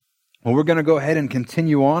Well, we're going to go ahead and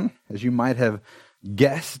continue on, as you might have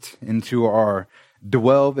guessed, into our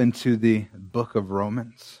delve into the book of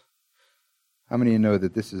Romans. How many of you know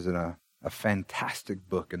that this is a fantastic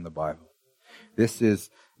book in the Bible? This is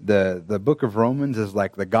the book of Romans is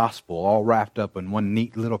like the gospel all wrapped up in one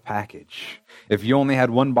neat little package. If you only had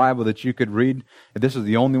one Bible that you could read, if this is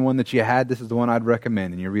the only one that you had, this is the one I'd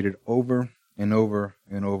recommend, and you read it over and over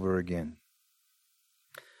and over again.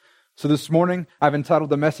 So this morning, I've entitled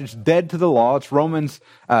the message, Dead to the Law. It's Romans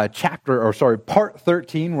part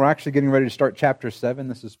 13. We're actually getting ready to start chapter 7.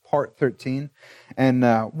 This is part 13. And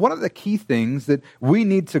one of the key things that we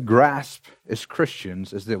need to grasp as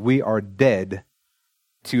Christians is that we are dead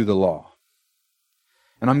to the law.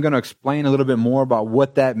 And I'm going to explain a little bit more about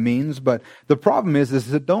what that means. But the problem is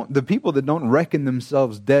that the people that don't reckon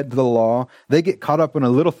themselves dead to the law, they get caught up in a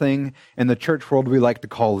little thing in the church world we like to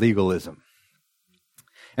call legalism.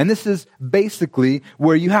 And this is basically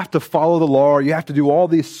where you have to follow the law, or you have to do all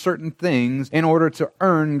these certain things in order to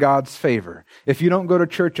earn God's favor. If you don't go to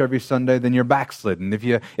church every Sunday, then you're backslidden. If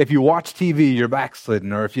you watch TV, you're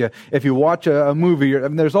backslidden. Or if you watch a movie,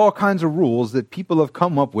 there's all kinds of rules that people have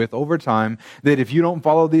come up with over time that if you don't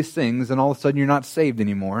follow these things, then all of a sudden you're not saved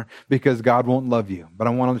anymore because God won't love you. But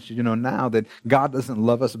I want to let you know now that God doesn't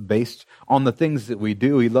love us based on the things that we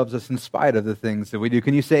do. He loves us in spite of the things that we do.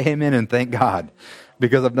 Can you say amen and thank God?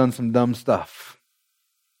 Because I've done some dumb stuff.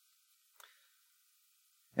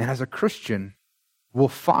 And as a Christian, we'll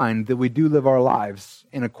find that we do live our lives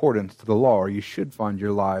in accordance to the law, or you should find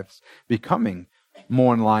your lives becoming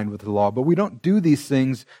more in line with the law. But we don't do these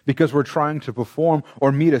things because we're trying to perform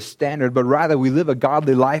or meet a standard, but rather we live a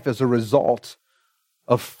godly life as a result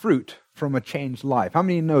of fruit from a changed life. How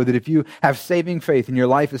many know that if you have saving faith and your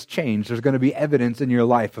life is changed, there's going to be evidence in your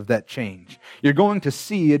life of that change? You're going to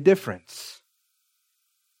see a difference.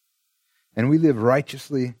 And we live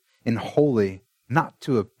righteously and holy, not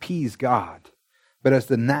to appease God, but as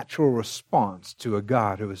the natural response to a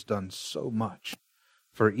God who has done so much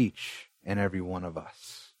for each and every one of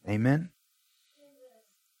us. Amen?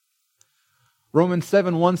 Romans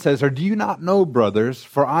 7:1 says, "Or do you not know, brothers,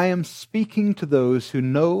 for I am speaking to those who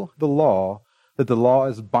know the law, that the law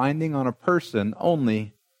is binding on a person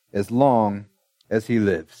only as long as he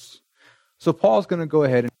lives." So Paul's going to go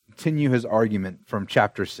ahead and continue his argument from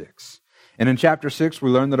chapter 6. And in chapter 6, we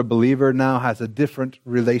learn that a believer now has a different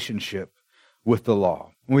relationship with the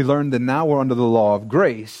law. We learn that now we're under the law of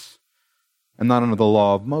grace and not under the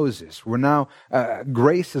law of Moses. We're now,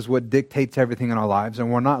 grace is what dictates everything in our lives,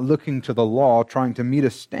 and we're not looking to the law trying to meet a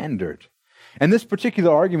standard. And this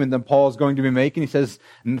particular argument that Paul is going to be making, he says,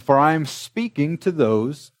 "For I am speaking to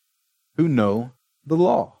those who know the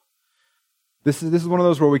law." This is one of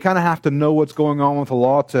those where we kind of have to know what's going on with the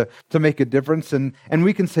law to make a difference. And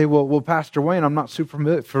we can say, well, Pastor Wayne, I'm not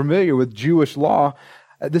super familiar with Jewish law.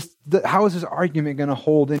 How is this argument going to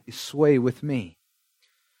hold any sway with me?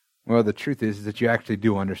 Well, the truth is that you actually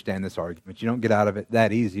do understand this argument. You don't get out of it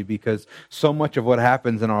that easy because so much of what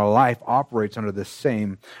happens in our life operates under the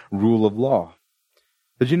same rule of law.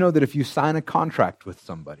 Did you know that if you sign a contract with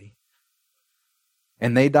somebody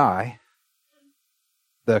and they die,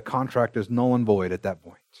 the contract is null and void at that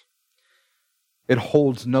point? It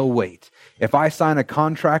holds no weight. If I sign a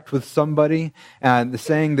contract with somebody and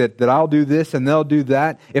saying that I'll do this and they'll do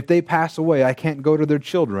that, if they pass away, I can't go to their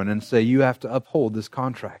children and say, you have to uphold this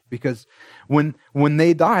contract. Because when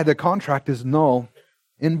they die, the contract is null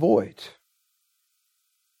and void.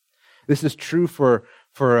 This is true for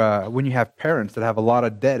when you have parents that have a lot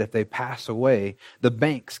of debt. If they pass away, the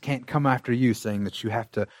banks can't come after you saying that you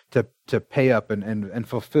have to pay up and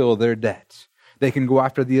fulfill their debts. They can go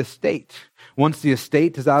after the estate. Once the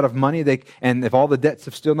estate is out of money, and if all the debts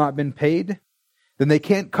have still not been paid, then they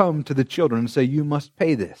can't come to the children and say, you must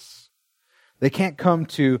pay this. They can't come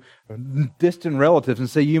to distant relatives and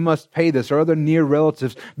say, you must pay this, or other near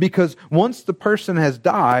relatives, because once the person has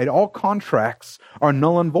died, all contracts are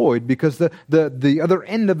null and void, because the other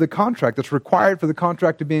end of the contract that's required for the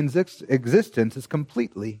contract to be in existence is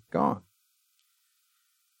completely gone.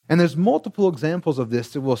 And there's multiple examples of this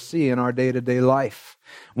that we'll see in our day-to-day life.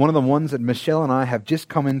 One of the ones that Michelle and I have just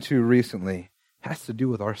come into recently has to do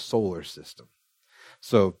with our solar system.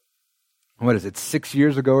 So, 6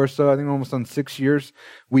 years ago or so, I think almost on 6 years,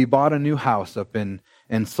 we bought a new house up in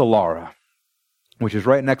Solara, which is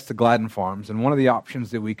right next to Gladden Farms. And one of the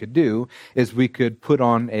options that we could do is we could put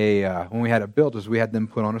on when we had it built, is we had them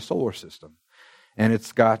put on a solar system. And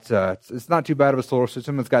it's got, it's not too bad of a solar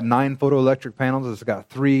system. It's got 9 photoelectric panels. It's got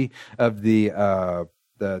 3 of the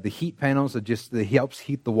heat panels that helps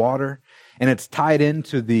heat the water. And it's tied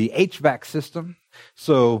into the HVAC system.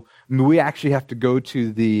 So we actually have to go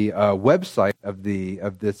to the website of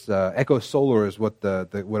this Echo Solar is what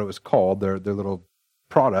what it was called, their little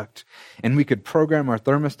product, and we could program our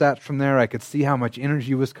thermostats from there. I could see how much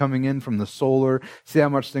energy was coming in from the solar, see how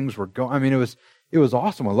much things were going. I mean, it was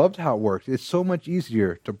awesome. I loved how it worked. It's so much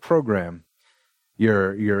easier to program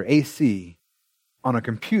your AC on a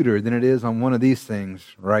computer than it is on one of these things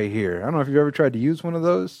right here. I don't know if you've ever tried to use one of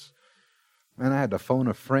those. Man, I had to phone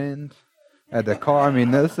a friend. I had to call. I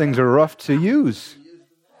mean, those things are rough to use.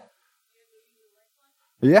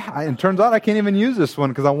 Yeah, and turns out I can't even use this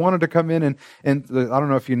one because I wanted to come in and I don't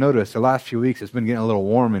know if you noticed, the last few weeks it's been getting a little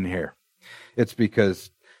warm in here. It's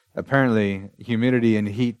because apparently humidity and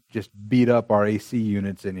heat just beat up our AC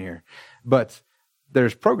units in here. But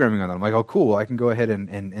there's programming on them. I'm like, oh, cool, I can go ahead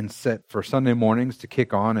and set for Sunday mornings to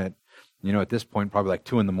kick on at this point, probably like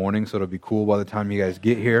 2 a.m, so it'll be cool by the time you guys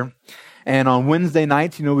get here. And on Wednesday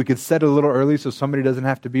nights, we could set it a little early so somebody doesn't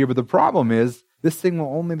have to be here. But the problem is, this thing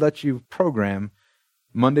will only let you program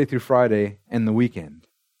Monday through Friday and the weekend.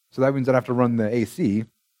 So that means I'd have to run the AC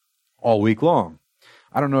all week long.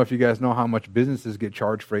 I don't know if you guys know how much businesses get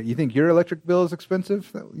charged for it. You think your electric bill is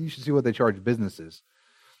expensive? You should see what they charge businesses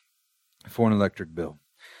for an electric bill.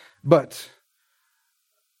 But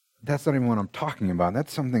that's not even what I'm talking about.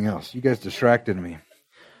 That's something else. You guys distracted me.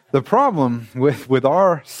 The problem with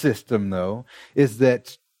our system, though, is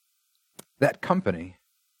that company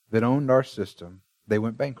that owned our system, they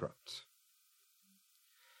went bankrupt.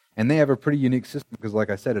 And they have a pretty unique system because, like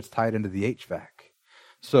I said, it's tied into the HVAC.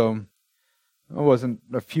 So it wasn't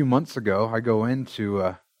a few months ago, I go in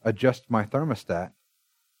to adjust my thermostat,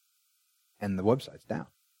 and the website's down.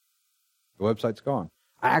 The website's gone.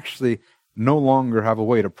 I actually no longer have a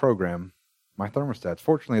way to program my thermostats.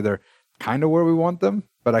 Fortunately, they're kind of where we want them,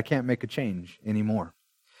 but I can't make a change anymore.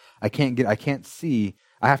 I can't see.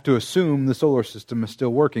 I have to assume the solar system is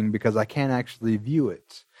still working because I can't actually view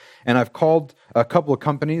it. And I've called a couple of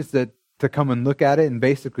companies to come and look at it, and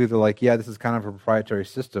basically they're like, yeah, this is kind of a proprietary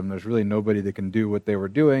system. There's really nobody that can do what they were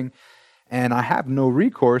doing. And I have no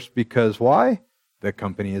recourse because why? The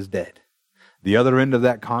company is dead. The other end of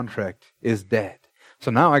that contract is dead. So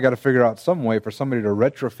now I got to figure out some way for somebody to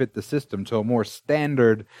retrofit the system to a more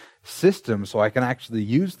standard system so I can actually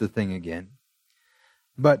use the thing again.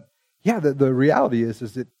 But yeah, the reality is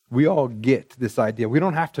that we all get this idea. We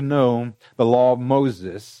don't have to know the law of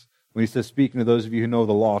Moses when he says, speaking to those of you who know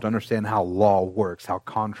the law, to understand how law works, how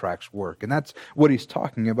contracts work. And that's what he's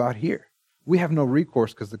talking about here. We have no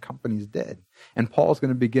recourse because the company's dead. And Paul's going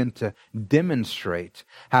to begin to demonstrate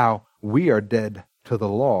how we are dead to the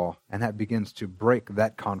law, and that begins to break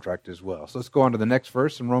that contract as well. So let's go on to the next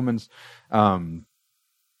verse in Romans. There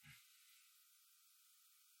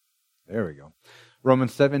we go.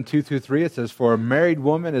 Romans 7:2-3, it says, for a married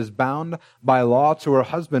woman is bound by law to her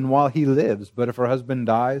husband while he lives, but if her husband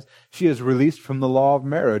dies, she is released from the law of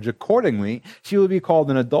marriage. Accordingly, she will be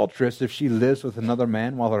called an adulteress if she lives with another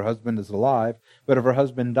man while her husband is alive, but if her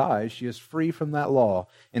husband dies, she is free from that law,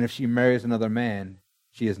 and if she marries another man,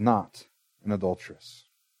 she is not an adulteress.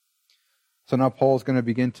 So now Paul's going to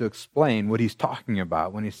begin to explain what he's talking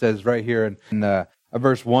about when he says right here in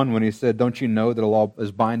verse 1, when he said, don't you know that a law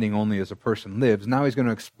is binding only as a person lives? Now he's going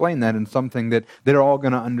to explain that in something that they're all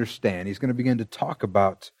going to understand. He's going to begin to talk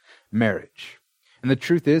about marriage. And the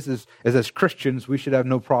truth is as Christians, we should have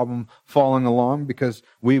no problem following along because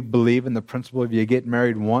we believe in the principle of you get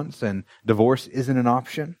married once and divorce isn't an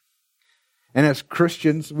option. And as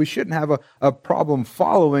Christians, we shouldn't have a problem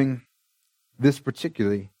following this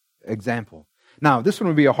particular example. Now, this one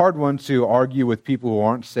would be a hard one to argue with people who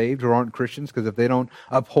aren't saved or aren't Christians, because if they don't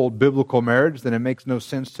uphold biblical marriage, then it makes no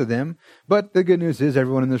sense to them. But the good news is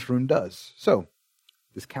everyone in this room does. So,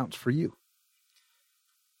 this counts for you.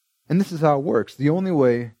 And this is how it works. The only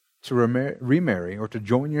way to remarry or to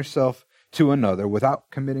join yourself to another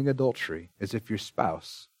without committing adultery is if your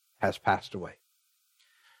spouse has passed away.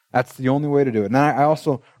 That's the only way to do it. And I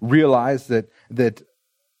also realize that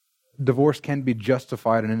divorce can be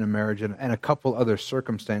justified in a marriage and a couple other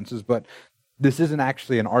circumstances, but this isn't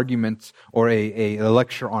actually an argument or a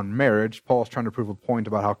lecture on marriage. Paul's trying to prove a point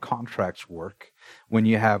about how contracts work when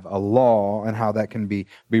you have a law and how that can be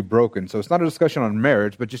broken. So it's not a discussion on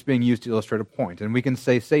marriage, but just being used to illustrate a point. And we can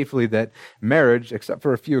say safely that marriage, except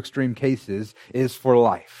for a few extreme cases, is for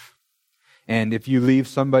life. And if you leave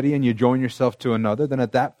somebody and you join yourself to another, then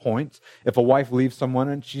at that point, if a wife leaves someone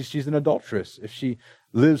and she's an adulteress, if she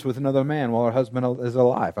lives with another man while her husband is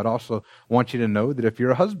alive. I'd also want you to know that if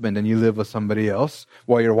you're a husband and you live with somebody else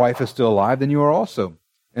while your wife is still alive, then you are also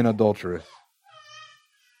an adulteress.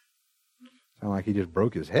 Sound like he just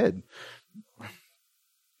broke his head.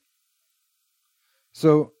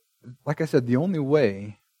 So like I said, the only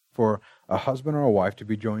way for a husband or a wife to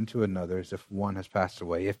be joined to another is if one has passed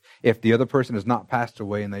away. If the other person has not passed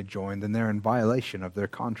away and they join, then they're in violation of their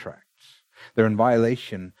contracts. They're in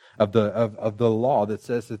violation of the law that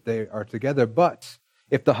says that they are together. But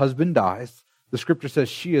if the husband dies, the scripture says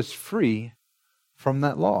she is free from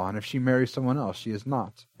that law. And if she marries someone else, she is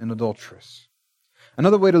not an adulteress.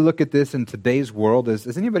 Another way to look at this in today's world is,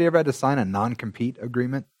 has anybody ever had to sign a non-compete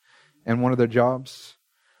agreement in one of their jobs?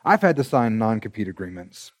 I've had to sign non-compete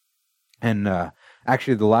agreements. And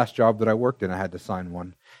actually, the last job that I worked in, I had to sign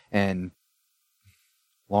one. And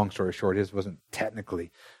long story short, his wasn't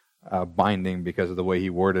technically binding because of the way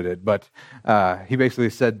he worded it. But he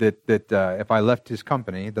basically said that if I left his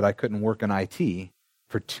company, that I couldn't work in IT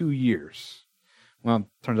for 2 years. Well, it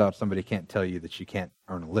turns out somebody can't tell you that you can't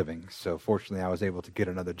earn a living. So fortunately, I was able to get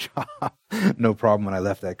another job. No problem when I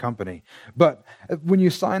left that company. But when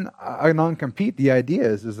you sign a non-compete, the idea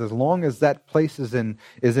is as long as that place is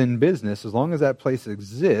in business, as long as that place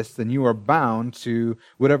exists, then you are bound to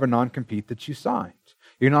whatever non-compete that you signed.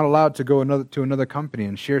 You're not allowed to go to another company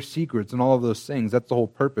and share secrets and all of those things. That's the whole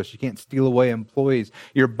purpose. You can't steal away employees.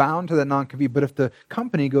 You're bound to that non-compete. But if the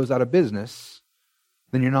company goes out of business,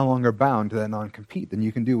 then you're no longer bound to that non-compete. Then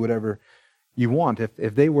you can do whatever you want. If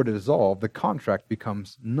they were to dissolve, the contract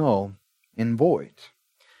becomes null and void.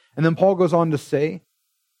 And then Paul goes on to say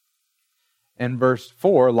in verse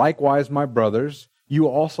 4, likewise, my brothers, you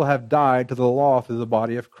also have died to the law through the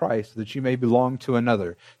body of Christ, that you may belong to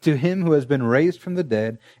another, to him who has been raised from the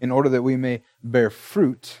dead, in order that we may bear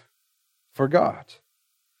fruit for God.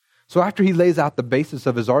 So after he lays out the basis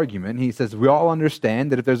of his argument, he says, we all understand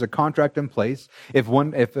that if there's a contract in place, if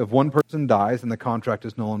one person dies, then the contract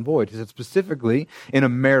is null and void. He said specifically in a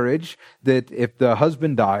marriage that if the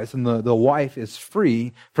husband dies and the wife is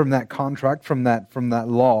free from that contract, from that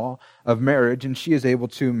law of marriage, and she is able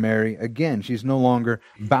to marry again. She's no longer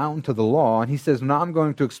bound to the law. And he says, now I'm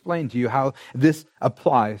going to explain to you how this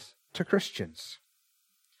applies to Christians.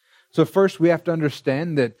 So first we have to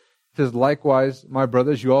understand that it says, likewise, my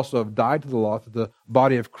brothers, you also have died to the law through the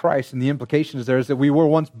body of Christ. And the implication is there is that we were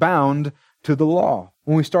once bound to the law.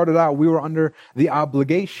 When we started out, we were under the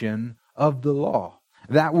obligation of the law.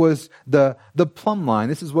 That was the plumb line.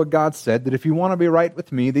 This is what God said, that if you want to be right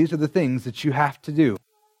with me, these are the things that you have to do.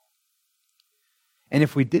 And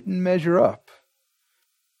if we didn't measure up,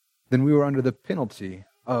 then we were under the penalty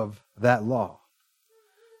of that law.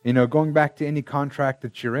 You know, going back to any contract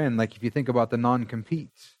that you're in, like if you think about the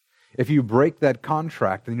non-competes, if you break that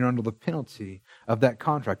contract, then you're under the penalty of that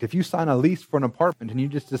contract. If you sign a lease for an apartment and you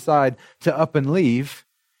just decide to up and leave,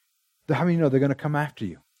 how many know they're going to come after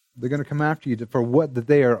you? They're going to come after you for what that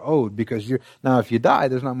they are owed, because now if you die,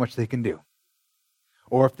 there's not much they can do.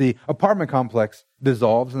 Or if the apartment complex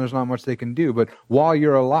dissolves, and there's not much they can do, but while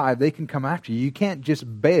you're alive, they can come after you. You can't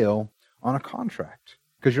just bail on a contract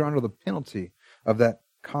because you're under the penalty of that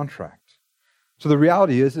contract. So the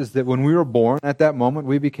reality is that when we were born, at that moment,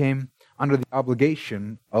 we became under the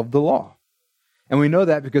obligation of the law. And we know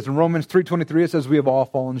that because in Romans 3:23 it says we have all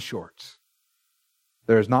fallen short.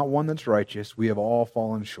 There is not one that's righteous. We have all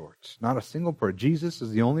fallen short. Not a single person. Jesus is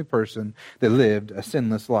the only person that lived a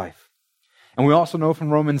sinless life. And we also know from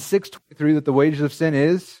Romans 6:23 that the wages of sin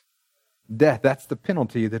is death. That's the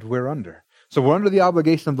penalty that we're under. So we're under the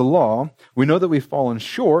obligation of the law. We know that we've fallen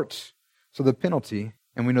short. So the penalty,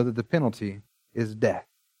 and we know that the penalty is death.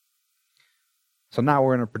 So now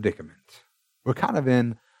we're in a predicament. We're kind of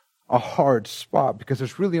in a hard spot because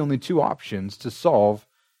there's really only two options to solve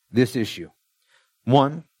this issue.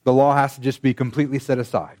 One, the law has to just be completely set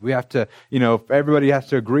aside. We have to, everybody has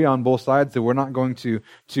to agree on both sides that we're not going to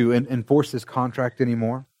enforce this contract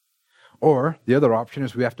anymore. Or the other option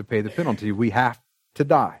is we have to pay the penalty. We have to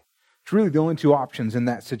die. It's really the only two options in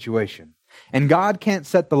that situation. And God can't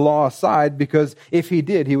set the law aside because if he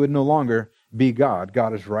did, he would no longer be God.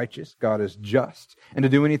 God is righteous. God is just. And to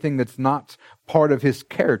do anything that's not part of his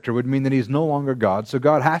character would mean that he's no longer God. So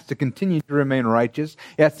God has to continue to remain righteous.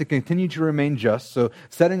 He has to continue to remain just. So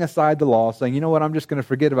setting aside the law, saying, you know what, I'm just going to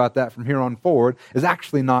forget about that from here on forward, is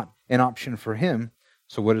actually not an option for him.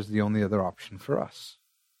 So what is the only other option for us?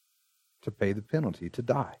 To pay the penalty, to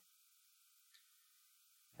die.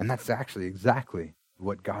 And that's actually exactly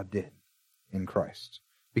what God did in Christ.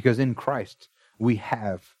 Because in Christ, we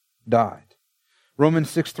have died. Romans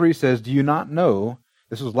 6:3 says, do you not know,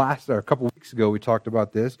 this was a couple weeks ago we talked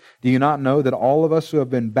about this, do you not know that all of us who have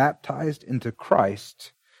been baptized into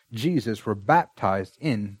Christ, Jesus, were baptized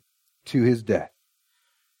into his death?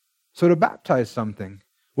 So to baptize something,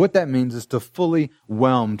 what that means is to fully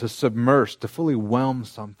whelm, to submerge, to fully whelm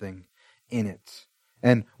something in it.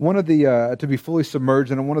 And one of the, to be fully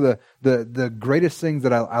submerged, and one of the greatest things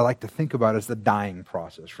that I like to think about is the dyeing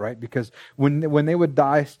process, right? Because when they would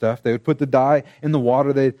dye stuff, they would put the dye in the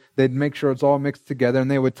water, they'd make sure it's all mixed together, and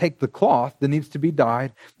they would take the cloth that needs to be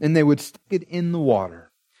dyed, and they would stick it in the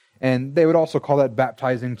water. And they would also call that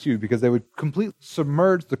baptizing too, because they would completely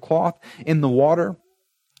submerge the cloth in the water.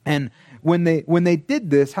 And when they did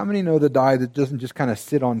this, how many know the dye that doesn't just kind of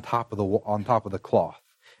sit on top of the cloth?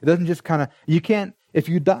 It doesn't just kind of, you can't, if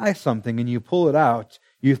you dye something and you pull it out,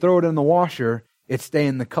 you throw it in the washer, it's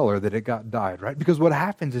staying the color that it got dyed, right? Because what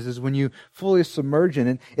happens is when you fully submerge in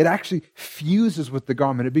it, it actually fuses with the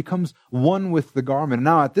garment. It becomes one with the garment. And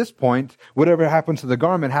now at this point, whatever happens to the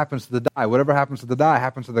garment happens to the dye. Whatever happens to the dye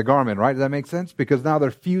happens to the garment, right? Does that make sense? Because now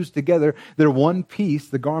they're fused together. They're one piece.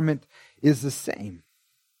 The garment is the same.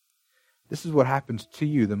 This is what happens to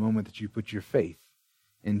you the moment that you put your faith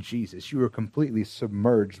in Jesus. You are completely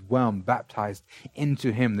submerged, whelmed, baptized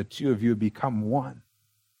into Him. The two of you become one.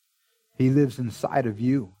 He lives inside of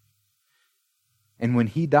you. And when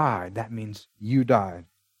He died, that means you died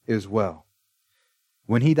as well.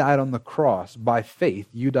 When He died on the cross, by faith,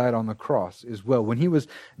 you died on the cross as well. When He was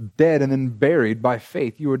dead and then buried, by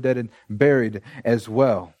faith, you were dead and buried as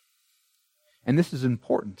well. And this is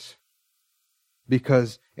important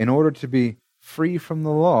because in order to be free from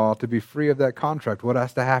the law, to be free of that contract, what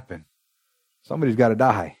has to happen? Somebody's got to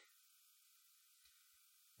die.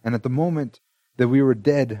 And at the moment that we were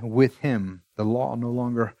dead with Him, we were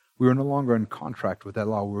no longer in contract with that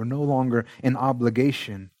law. We were no longer in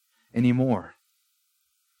obligation anymore.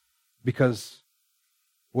 Because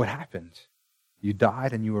what happened? You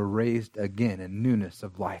died and you were raised again in newness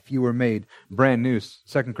of life. You were made brand new.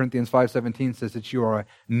 2 Corinthians 5:17 says that you are a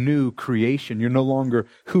new creation. You're no longer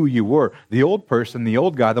who you were. The old person, the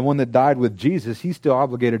old guy, the one that died with Jesus, he's still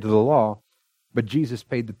obligated to the law. But Jesus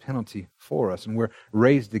paid the penalty for us, and we're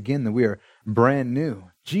raised again, that we are brand new.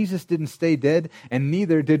 Jesus didn't stay dead, and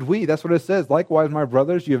neither did we. That's what it says. Likewise, my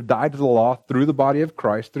brothers, you have died to the law through the body of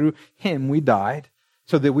Christ. Through Him we died,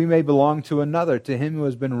 so that we may belong to another, to Him who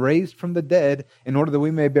has been raised from the dead, in order that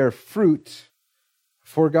we may bear fruit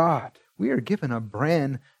for God. We are given a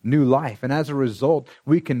brand new life, and as a result,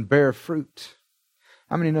 we can bear fruit.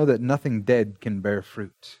 How many know that nothing dead can bear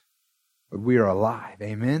fruit? But we are alive.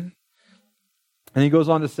 Amen? And he goes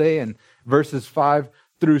on to say in verses 5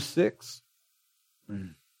 through 6,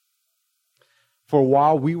 for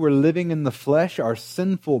while we were living in the flesh, our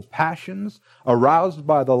sinful passions, aroused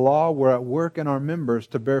by the law, were at work in our members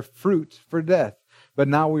to bear fruit for death. But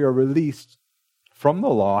now we are released from the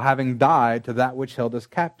law, having died to that which held us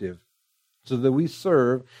captive, so that we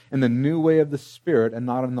serve in the new way of the Spirit and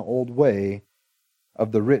not in the old way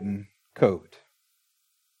of the written code.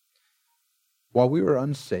 While we were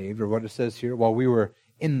unsaved, or what it says here, while we were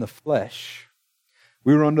in the flesh,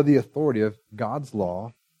 we were under the authority of God's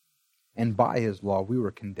law, and by His law we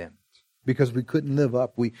were condemned because we couldn't live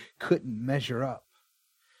up, we couldn't measure up.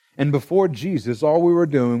 And before Jesus, all we were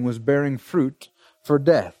doing was bearing fruit for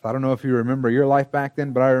death. I don't know if you remember your life back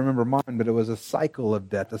then, but I remember mine, but it was a cycle of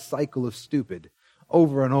death, a cycle of stupid,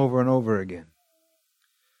 over and over and over again.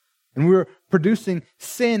 And we were producing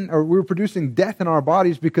sin, or we were producing death in our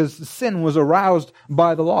bodies because sin was aroused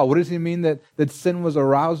by the law. What does he mean that sin was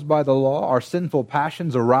aroused by the law? Our sinful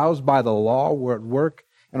passions aroused by the law were at work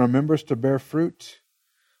in our members to bear fruit.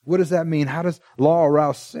 What does that mean? How does law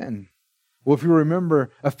arouse sin? Well, if you remember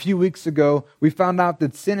a few weeks ago, we found out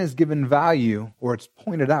that sin is given value, or it's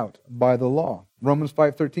pointed out by the law. Romans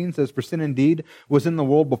 5:13 says, for sin indeed was in the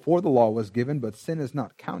world before the law was given, but sin is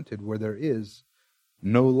not counted where there is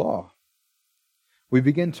no law. We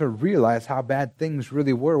begin to realize how bad things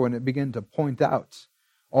really were when it began to point out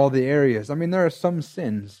all the areas. I mean, there are some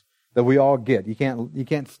sins that we all get. You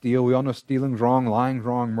can't steal. We all know stealing's wrong, lying's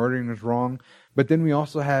wrong, murdering is wrong. But then we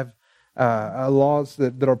also have laws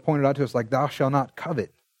that are pointed out to us, like thou shalt not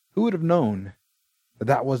covet. Who would have known that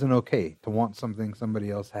that wasn't okay, to want something somebody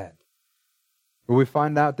else had? Where we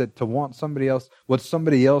find out that to want somebody else, what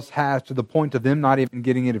somebody else has, to the point of them not even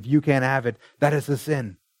getting it, if you can't have it, that is a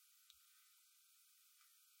sin.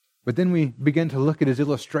 But then we begin to look at his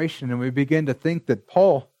illustration and we begin to think that,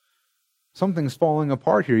 Paul, something's falling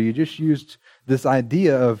apart here. You just used this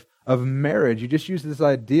idea of marriage. You just used this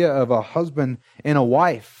idea of a husband and a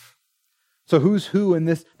wife. So who's who in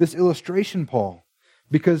this illustration, Paul?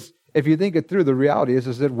 Because if you think it through, the reality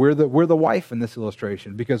is that we're the wife in this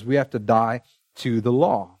illustration, because we have to die to the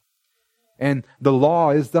law. And the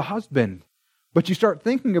law is the husband. But you start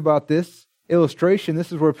thinking about this illustration,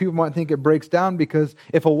 this is where people might think it breaks down, because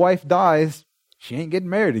if a wife dies, she ain't getting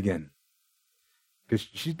married again, because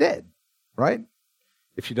she's dead, right?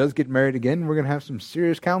 If she does get married again, we're going to have some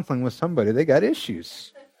serious counseling with somebody. They got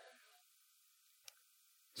issues.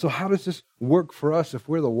 So how does this work for us if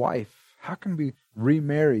we're the wife? How can we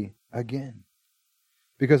remarry again?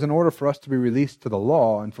 Because in order for us to be released to the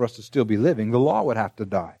law and for us to still be living, the law would have to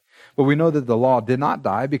die. But we know that the law did not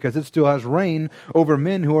die because it still has reign over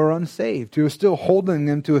men who are unsaved, who are still holding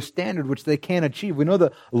them to a standard which they can't achieve. We know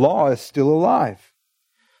the law is still alive.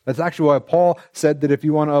 That's actually why Paul said that if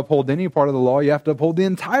you want to uphold any part of the law, you have to uphold the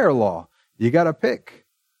entire law. You got to pick,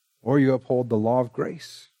 or you uphold the law of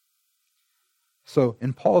grace. So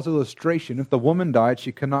in Paul's illustration, if the woman died,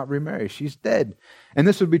 she could not remarry. She's dead. And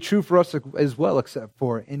this would be true for us as well, except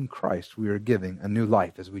for in Christ we are giving a new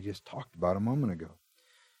life, as we just talked about a moment ago.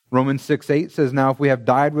 Romans 6:8 says, now if we have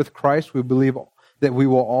died with Christ, we believe that we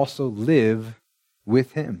will also live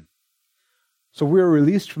with him. So we are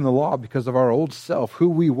released from the law because of our old self, who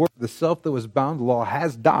we were. The self that was bound to the law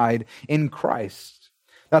has died in Christ.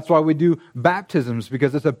 That's why we do baptisms,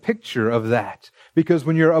 because it's a picture of that. Because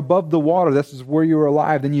when you're above the water, this is where you were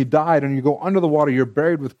alive. Then you died, and you go under the water, you're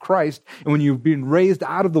buried with Christ. And when you've been raised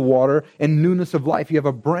out of the water in newness of life, you have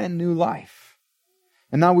a brand new life.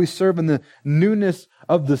 And now we serve in the newness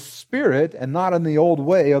of the Spirit and not in the old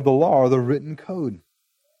way of the law or the written code.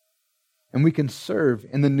 And we can serve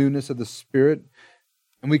in the newness of the Spirit,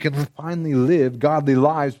 and we can finally live godly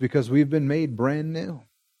lives because we've been made brand new.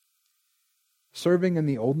 Serving in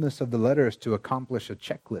the oldness of the letter is to accomplish a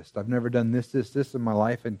checklist. I've never done this in my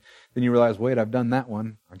life. And then you realize, wait, I've done that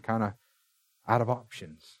one. I'm kind of out of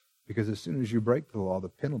options. Because as soon as you break the law, the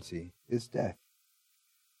penalty is death.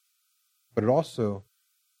 But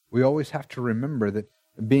we always have to remember that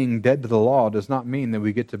being dead to the law does not mean that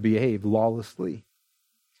we get to behave lawlessly.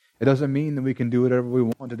 It doesn't mean that we can do whatever we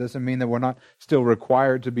want. It doesn't mean that we're not still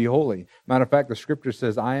required to be holy. Matter of fact, the Scripture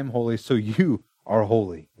says, I am holy, so you are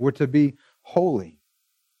holy. We're to be holy.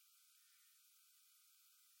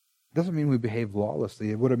 It doesn't mean we behave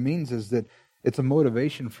lawlessly. What it means is that it's a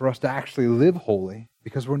motivation for us to actually live holy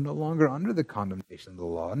because we're no longer under the condemnation of the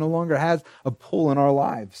law. It no longer has a pull in our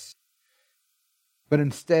lives. But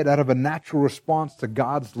instead, out of a natural response to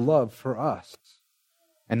God's love for us.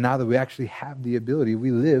 And now that we actually have the ability, we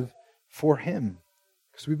live for Him.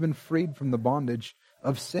 Because we've been freed from the bondage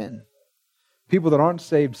of sin. People that aren't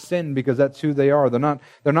saved sin because that's who they are. They're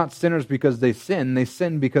not sinners because they sin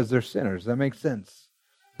because they're sinners. That makes sense.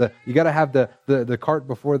 You got to have the cart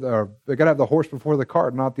before you got to have the horse before the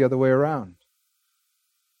cart, not the other way around.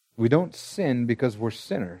 We don't sin because we're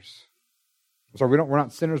sinners. We're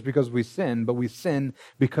not sinners because we sin, but we sin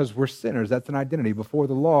because we're sinners. That's an identity. Before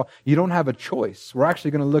the law, you don't have a choice. We're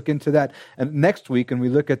actually going to look into that next week, and we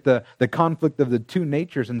look at the conflict of the two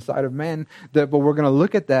natures inside of man. But we're going to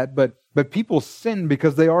look at that. But people sin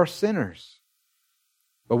because they are sinners.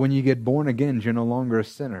 But when you get born again, you're no longer a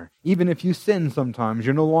sinner. Even if you sin sometimes,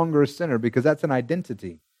 you're no longer a sinner because that's an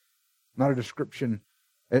identity, not a description.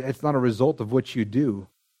 It's not a result of what you do.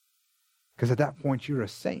 Because at that point, you're a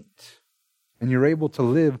saint. And you're able to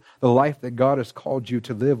live the life that God has called you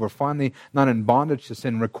to live. We're finally not in bondage to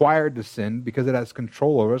sin, required to sin because it has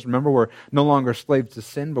control over us. Remember, we're no longer slaves to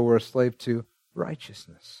sin, but we're a slave to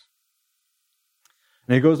righteousness.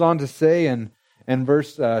 And he goes on to say in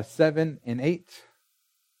verse 7 and 8,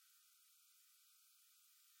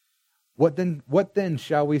 What then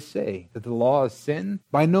shall we say? That the law is sin?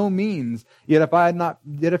 By no means. Yet if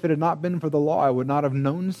it had not been for the law, I would not have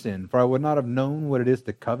known sin. For I would not have known what it is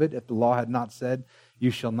to covet if the law had not said,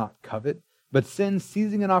 you shall not covet. But sin,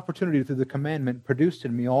 seizing an opportunity through the commandment, produced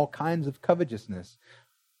in me all kinds of covetousness.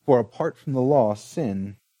 For apart from the law,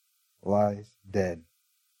 sin lies dead.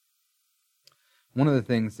 One of the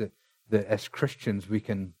things that as Christians we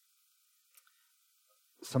can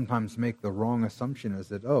sometimes make the wrong assumption is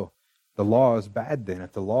that, the law is bad then.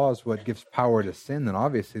 If the law is what gives power to sin, then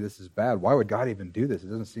obviously this is bad. Why would God even do this? It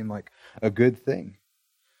doesn't seem like a good thing.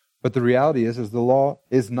 But the reality is the law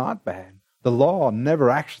is not bad. The law never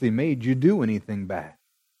actually made you do anything bad.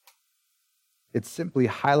 It simply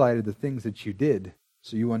highlighted the things that you did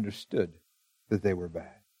so you understood that they were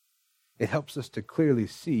bad. It helps us to clearly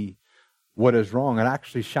see what is wrong. It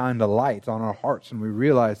actually shined a light on our hearts and we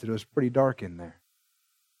realized that it was pretty dark in there.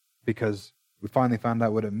 Because we finally found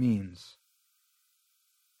out what it means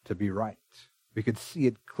to be right. We could see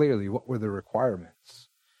it clearly. What were the requirements?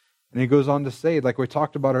 And he goes on to say, like we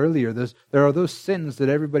talked about earlier, there are those sins that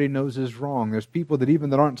everybody knows is wrong. There's people that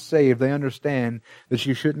even that aren't saved, they understand that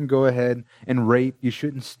you shouldn't go ahead and rape, you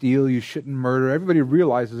shouldn't steal, you shouldn't murder. Everybody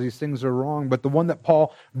realizes these things are wrong. But the one that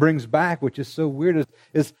Paul brings back, which is so weird,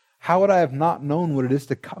 is how would I have not known what it is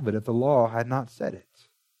to covet if the law had not said it?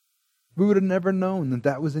 We would have never known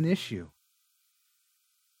that was an issue.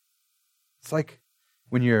 It's like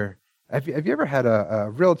when have you ever had a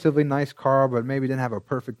relatively nice car, but maybe didn't have a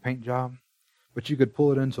perfect paint job, but you could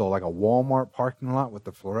pull it into like a Walmart parking lot with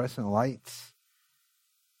the fluorescent lights?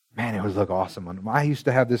 Man, it would look awesome. I used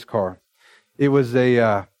to have this car. It was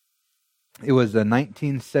a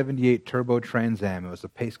 1978 Turbo Trans Am. It was a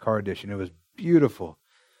pace car edition. It was beautiful,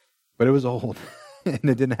 but it was old, and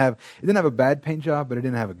it didn't have a bad paint job, but it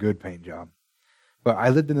didn't have a good paint job. But I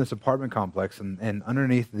lived in this apartment complex, and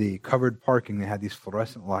underneath the covered parking, they had these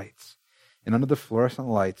fluorescent lights. And under the fluorescent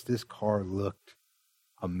lights, this car looked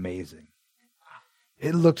amazing.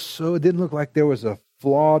 It didn't look like there was a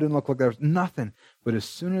flaw, didn't look like there was nothing. But as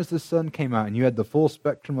soon as the sun came out and you had the full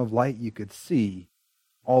spectrum of light, you could see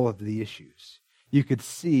all of the issues. You could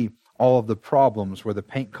see all of the problems where the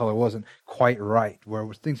paint color wasn't quite right, where it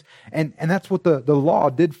was things. And that's what the law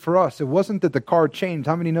did for us. It wasn't that the car changed.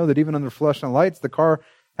 How many know that even under fluorescent lights, the car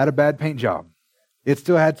had a bad paint job? It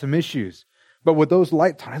still had some issues. But with those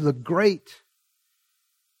lights on, it looked great.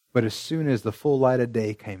 But as soon as the full light of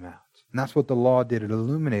day came out, and that's what the law did, it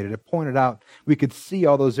illuminated, it pointed out, we could see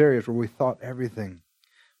all those areas where we thought everything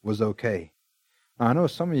was okay. Now, I know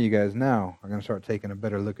some of you guys now are going to start taking a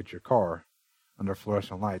better look at your car under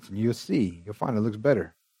fluorescent lights, and you'll find it looks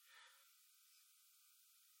better.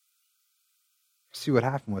 See, what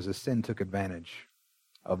happened was sin took advantage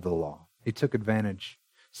of the law.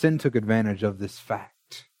 Sin took advantage of this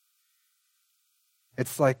fact.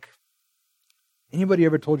 It's like, anybody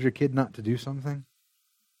ever told your kid not to do something?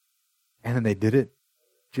 And then they did it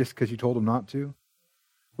just because you told them not to?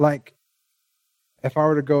 Like, if I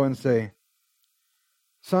were to go and say,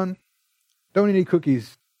 son, don't eat any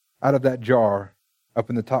cookies out of that jar up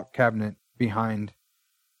in the top cabinet behind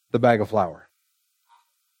the bag of flour.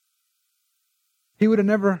 He would have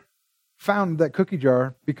never found that cookie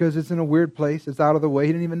jar because it's in a weird place, it's out of the way,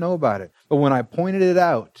 he didn't even know about it. But when I pointed it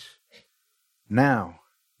out, now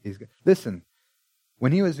listen,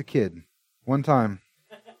 when he was a kid, one time,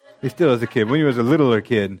 he still is a kid, when he was a littler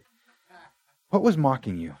kid, what was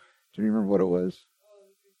mocking you? Do you remember what it was?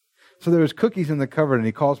 So there was cookies in the cupboard, and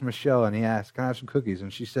he calls Michelle and he asks, can I have some cookies?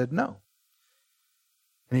 And she said no.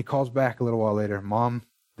 And he calls back a little while later, Mom,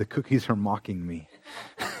 the cookies are mocking me.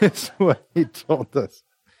 That's what he told us.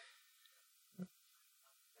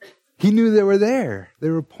 He knew they were there. They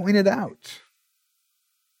were pointed out.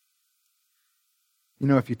 You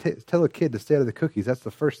know, if you tell a kid to stay out of the cookies, that's the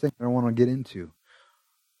first thing I want to get into.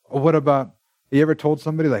 Or what about, you ever told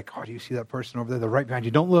somebody like, oh, do you see that person over there? They're right behind you.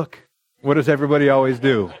 Don't look. What does everybody always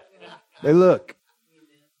do? They look.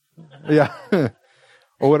 Yeah.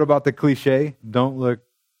 Or what about the cliche? Don't look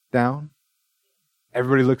down.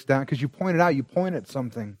 Everybody looks down because you point it out. You point at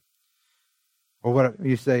something. Or what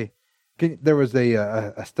you say, there was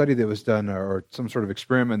a study that was done, or some sort of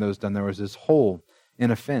experiment that was done. There was this hole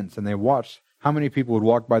in a fence, and they watched how many people would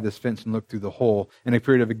walk by this fence and look through the hole in a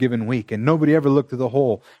period of a given week. And nobody ever looked through the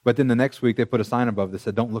hole. But then the next week they put a sign above that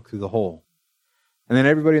said, don't look through the hole. And then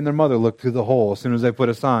everybody and their mother looked through the hole as soon as they put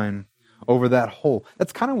a sign over that hole.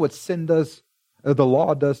 That's kind of what sin does, the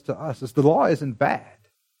law does to us. The law isn't bad.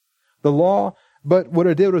 The law, but what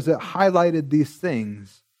it did was it highlighted these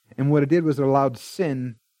things. And what it did was it allowed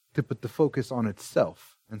sin to put the focus on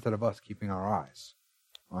itself instead of us keeping our eyes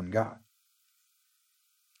on God.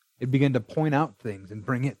 It began to point out things and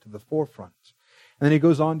bring it to the forefront. And then he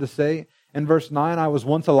goes on to say in verse 9, I was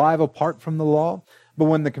once alive apart from the law, but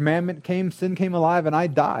when the commandment came, sin came alive and I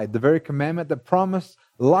died. The very commandment that promised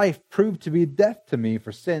life proved to be death to me,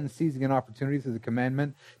 for sin, seizing an opportunity through the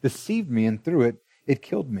commandment, deceived me, and through it, it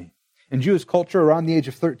killed me. In Jewish culture, around the age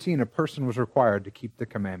of 13, a person was required to keep the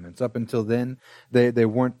commandments. Up until then, they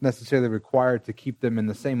weren't necessarily required to keep them in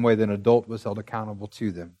the same way that an adult was held accountable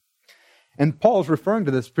to them. And Paul's referring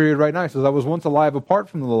to this period right now. He says, I was once alive apart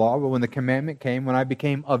from the law, but when the commandment came, when I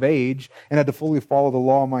became of age and had to fully follow the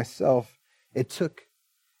law myself, it took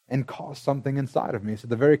and caused something inside of me. So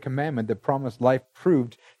the very commandment that promised life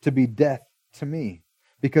proved to be death to me.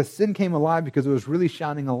 Because sin came alive because it was really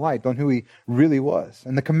shining a light on who he really was.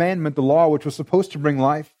 And the commandment, the law, which was supposed to bring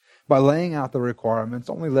life by laying out the requirements,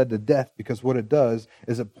 only led to death, because what it does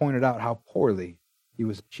is it pointed out how poorly he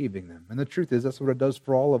was achieving them. And the truth is, that's what it does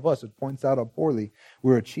for all of us. It points out how poorly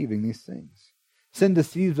we're achieving these things. Sin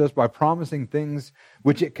deceives us by promising things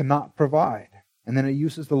which it cannot provide. And then it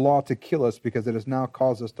uses the law to kill us because it has now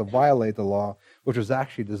caused us to violate the law, which was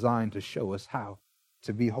actually designed to show us how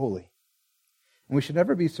to be holy. And we should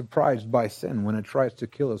never be surprised by sin when it tries to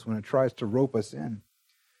kill us, when it tries to rope us in.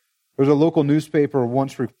 There was a local newspaper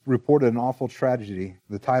once reported an awful tragedy.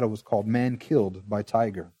 The title was called Man Killed by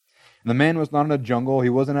Tiger. And the man was not in a jungle, he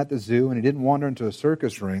wasn't at the zoo, and he didn't wander into a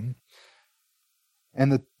circus ring.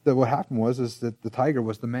 And that what happened is that the tiger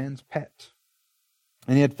was the man's pet.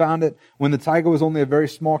 And he had found it when the tiger was only a very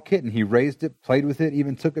small kitten. He raised it, played with it,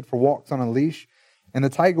 even took it for walks on a leash. And the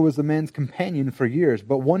tiger was the man's companion for years.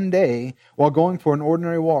 But one day, while going for an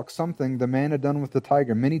ordinary walk, something the man had done with the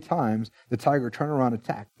tiger many times, the tiger turned around,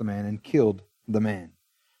 attacked the man, and killed the man.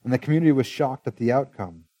 And the community was shocked at the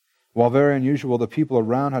outcome. While very unusual, the people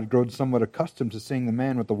around had grown somewhat accustomed to seeing the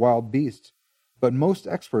man with the wild beast. But most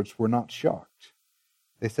experts were not shocked.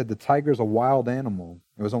 They said the tiger is a wild animal.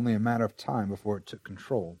 It was only a matter of time before it took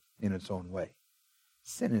control in its own way.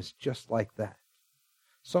 Sin is just like that.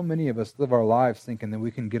 So many of us live our lives thinking that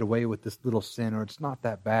we can get away with this little sin, or it's not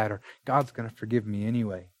that bad, or God's going to forgive me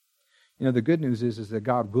anyway. You know, the good news is that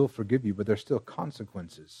God will forgive you, but there's still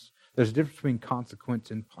consequences. There's a difference between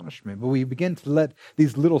consequence and punishment. But we begin to let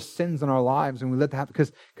these little sins in our lives, and we let that happen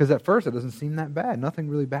because at first it doesn't seem that bad. Nothing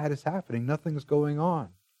really bad is happening. Nothing's going on.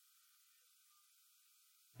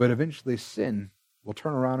 But eventually sin will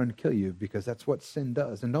turn around and kill you, because that's what sin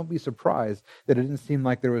does. And don't be surprised that it didn't seem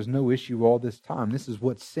like there was no issue all this time. This is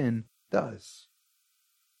what sin does.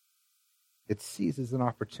 It seizes an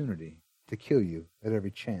opportunity to kill you at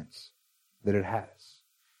every chance that it has.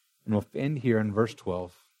 And we'll end here in verse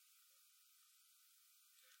 12.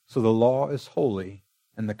 So the law is holy,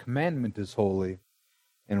 and the commandment is holy,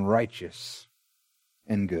 and righteous,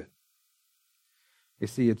 and good. You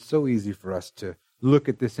see, it's so easy for us to look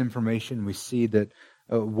at this information. We see that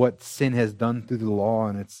what sin has done through the law,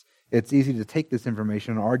 and it's easy to take this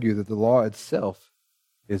information and argue that the law itself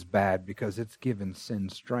is bad because it's given sin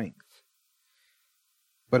strength.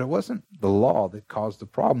 But it wasn't the law that caused the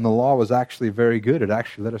problem. The law was actually very good. It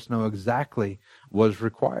actually let us know exactly what was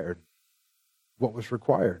required. What was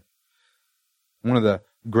required. One of the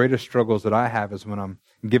greatest struggles that I have is when I'm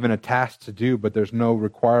given a task to do, but there's no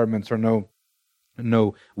requirements or no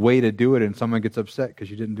way to do it, and someone gets upset because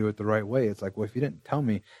you didn't do it the right way. It's like, well, if you didn't tell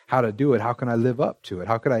me how to do it, how can I live up to it?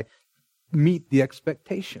 How could I meet the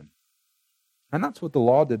expectation? And that's what the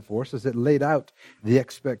law did for us, is it laid out the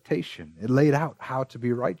expectation. It laid out how to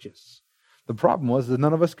be righteous. The problem was that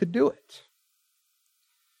none of us could do it.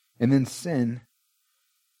 And then sin,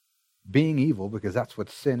 being evil, because that's what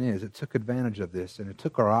sin is, it took advantage of this, and it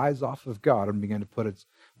took our eyes off of God and began to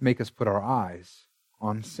make us put our eyes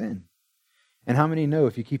on sin. And how many know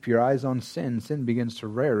if you keep your eyes on sin, sin begins to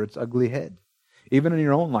rear its ugly head? Even in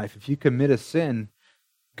your own life, if you commit a sin,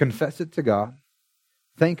 confess it to God,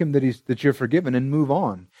 thank Him that you're forgiven, and move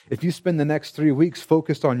on. If you spend the next 3 weeks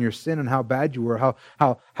focused on your sin and how bad you were,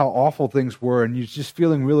 how awful things were, and you're just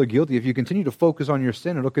feeling really guilty, if you continue to focus on your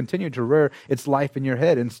sin, it'll continue to rear its life in your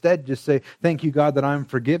head. Instead, just say, thank you, God, that I'm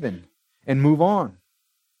forgiven, and move on.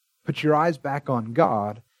 Put your eyes back on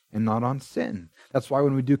God and not on sin. That's why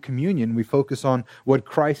when we do communion, we focus on what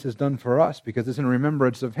Christ has done for us, because it's in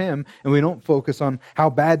remembrance of Him, and we don't focus on how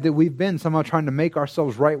bad that we've been, somehow trying to make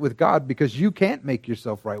ourselves right with God, because you can't make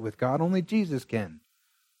yourself right with God. Only Jesus can.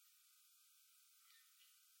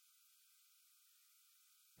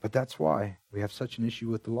 But that's why we have such an issue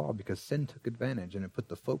with the law, because sin took advantage, and it put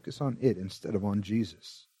the focus on it instead of on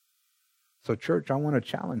Jesus. So church, I want to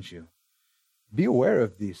challenge you. Be aware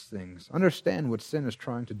of these things. Understand what sin is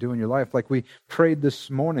trying to do in your life. Like we prayed this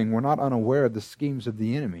morning, we're not unaware of the schemes of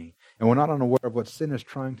the enemy. And we're not unaware of what sin is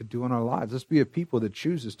trying to do in our lives. Let's be a people that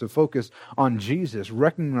chooses to focus on Jesus,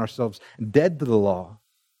 reckoning ourselves dead to the law,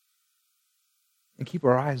 and keep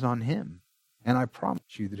our eyes on Him. And I promise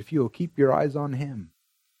you that if you will keep your eyes on Him,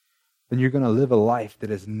 then you're going to live a life that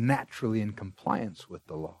is naturally in compliance with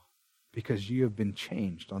the law, because you have been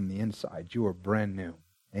changed on the inside. You are brand new.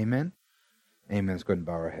 Amen? Amen. Let's go ahead and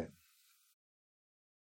bow our head.